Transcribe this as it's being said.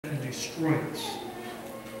destroy us.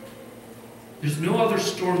 There's no other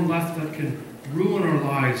storm left that can ruin our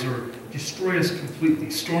lives or destroy us completely.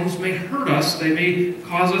 Storms may hurt us. They may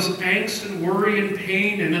cause us angst and worry and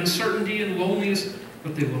pain and uncertainty and loneliness,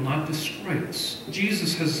 but they will not destroy us.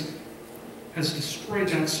 Jesus has destroyed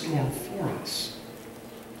that storm for us.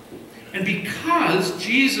 And because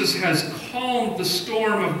Jesus has calmed the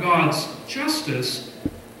storm of God's justice,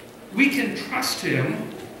 we can trust him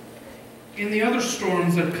in the other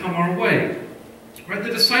storms that come our way. Right?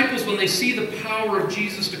 The disciples, when they see the power of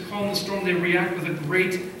Jesus to calm the storm, they react with a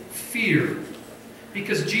great fear.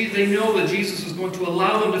 Because they know that Jesus is going to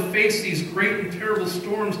allow them to face these great and terrible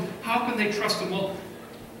storms. How can they trust him? Well,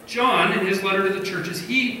 John, in his letter to the churches,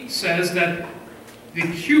 he says that the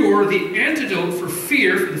cure, the antidote for the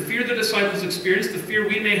fear the disciples experienced, the fear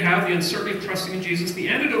we may have, the uncertainty of trusting in Jesus, the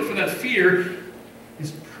antidote for that fear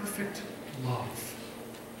is perfect love.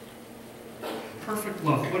 Perfect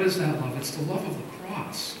love. What is that love? It's the love of the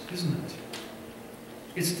cross, isn't it?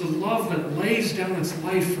 It's the love that lays down its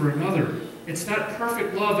life for another. It's that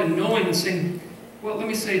perfect love and knowing and saying, well, let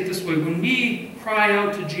me say it this way. When we cry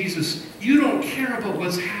out to Jesus, you don't care about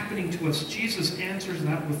what's happening to us. Jesus answers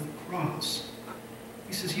that with the cross.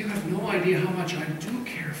 He says, you have no idea how much I do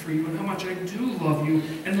care for you and how much I do love you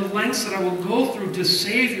and the lengths that I will go through to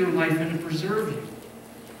save your life and to preserve you.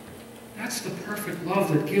 That's the perfect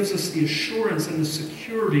love that gives us the assurance and the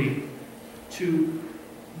security to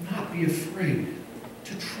not be afraid,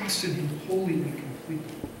 to trust in him wholly and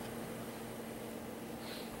completely.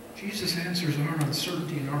 Jesus answers our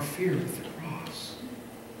uncertainty and our fear with the cross.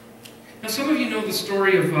 Now, some of you know the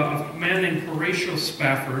story of a man named Horatio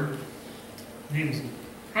Spafford. The name is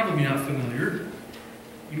probably not familiar.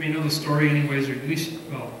 You may know the story anyways, or at least,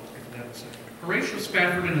 well, that was it. Horatio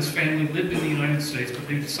Spafford and his family lived in the United States, but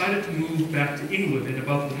they decided to move back to England in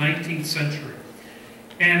about the 19th century.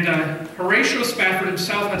 And Horatio Spafford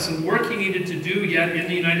himself had some work he needed to do yet in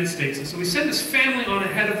the United States. And so he sent his family on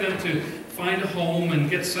ahead of them to find a home and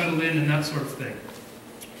get settled in and that sort of thing.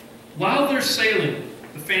 While they're sailing,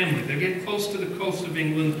 the family, they get close to the coast of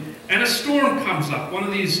England, and a storm comes up, one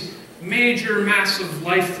of these major, massive,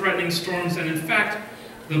 life-threatening storms. And in fact,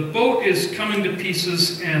 the boat is coming to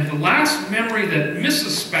pieces, and the last memory that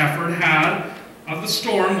Mrs. Spafford had of the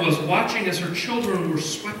storm was watching as her children were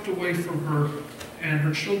swept away from her, and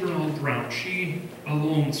her children all drowned. She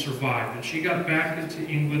alone survived, and she got back into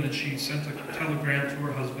England, and she sent a telegram to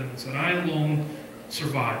her husband and said, I alone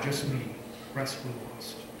survived, just me. The rest were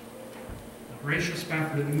lost. Now, Horatio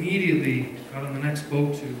Spafford immediately got on the next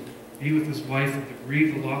boat to be with his wife and to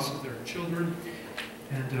grieve the loss of their children.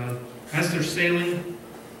 And as they're sailing,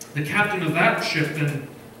 the captain of that ship then,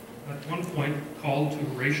 at one point, called to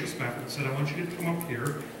Horatio Spafford and said, I want you to come up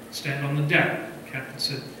here, stand on the deck. The captain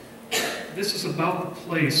said, this is about the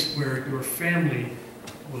place where your family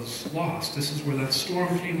was lost. This is where that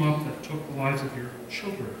storm came up that took the lives of your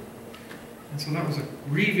children. And so that was a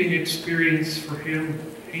grieving experience for him,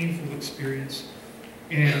 a painful experience.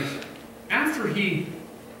 And after he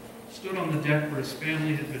stood on the deck where his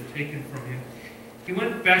family had been taken from him, he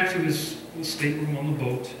went back to his stateroom on the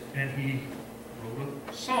boat and he wrote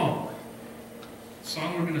a song. A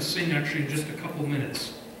song we're going to sing actually in just a couple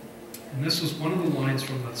minutes. And this was one of the lines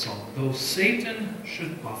from that song. Though Satan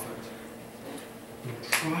should buffet, though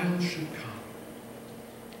trials should come,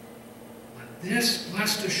 let this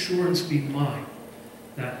blessed assurance be mine,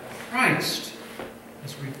 that Christ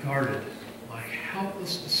has regarded my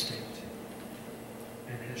helpless estate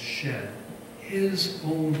and has shed his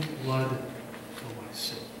own blood for my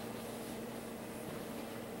sin.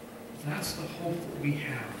 That's the hope that we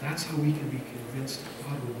have. That's how we can be convinced that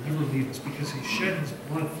God will never leave us, because he shed his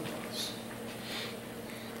blood for us.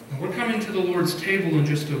 And we're coming to the Lord's table in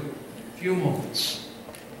just a few moments.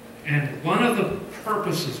 And one of the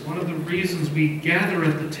purposes, one of the reasons we gather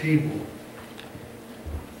at the table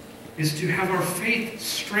is to have our faith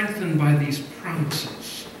strengthened by these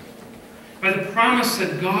promises. By the promise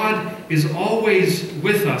that God is always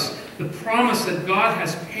with us. The promise that God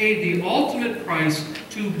has paid the ultimate price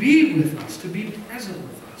to be with us, to be present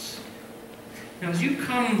with us. Now, as you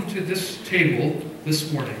come to this table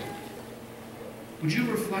this morning, would you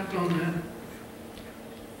reflect on that?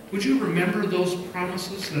 Would you remember those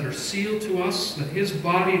promises that are sealed to us, that his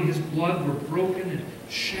body and his blood were broken and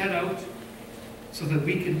shed out, so that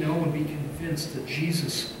we can know and be convinced that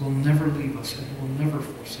Jesus will never leave us and he will never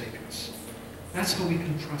forsake us? That's how we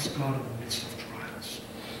can trust God in the midst of trials.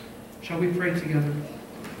 Shall we pray together?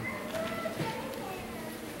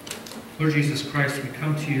 Lord Jesus Christ, we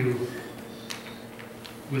come to you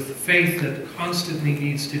with faith that constantly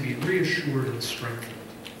needs to be reassured and strengthened.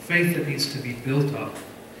 Faith that needs to be built up.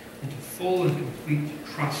 into full and complete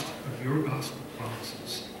trust of your gospel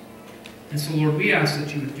promises. And so, Lord, we ask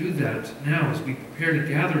that you would do that now as we prepare to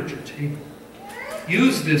gather at your table.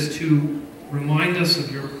 Use this to remind us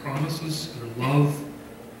of your promises, your love,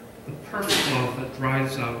 the perfect love that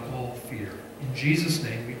drives out all fear. In Jesus'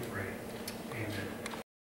 name we pray. Amen.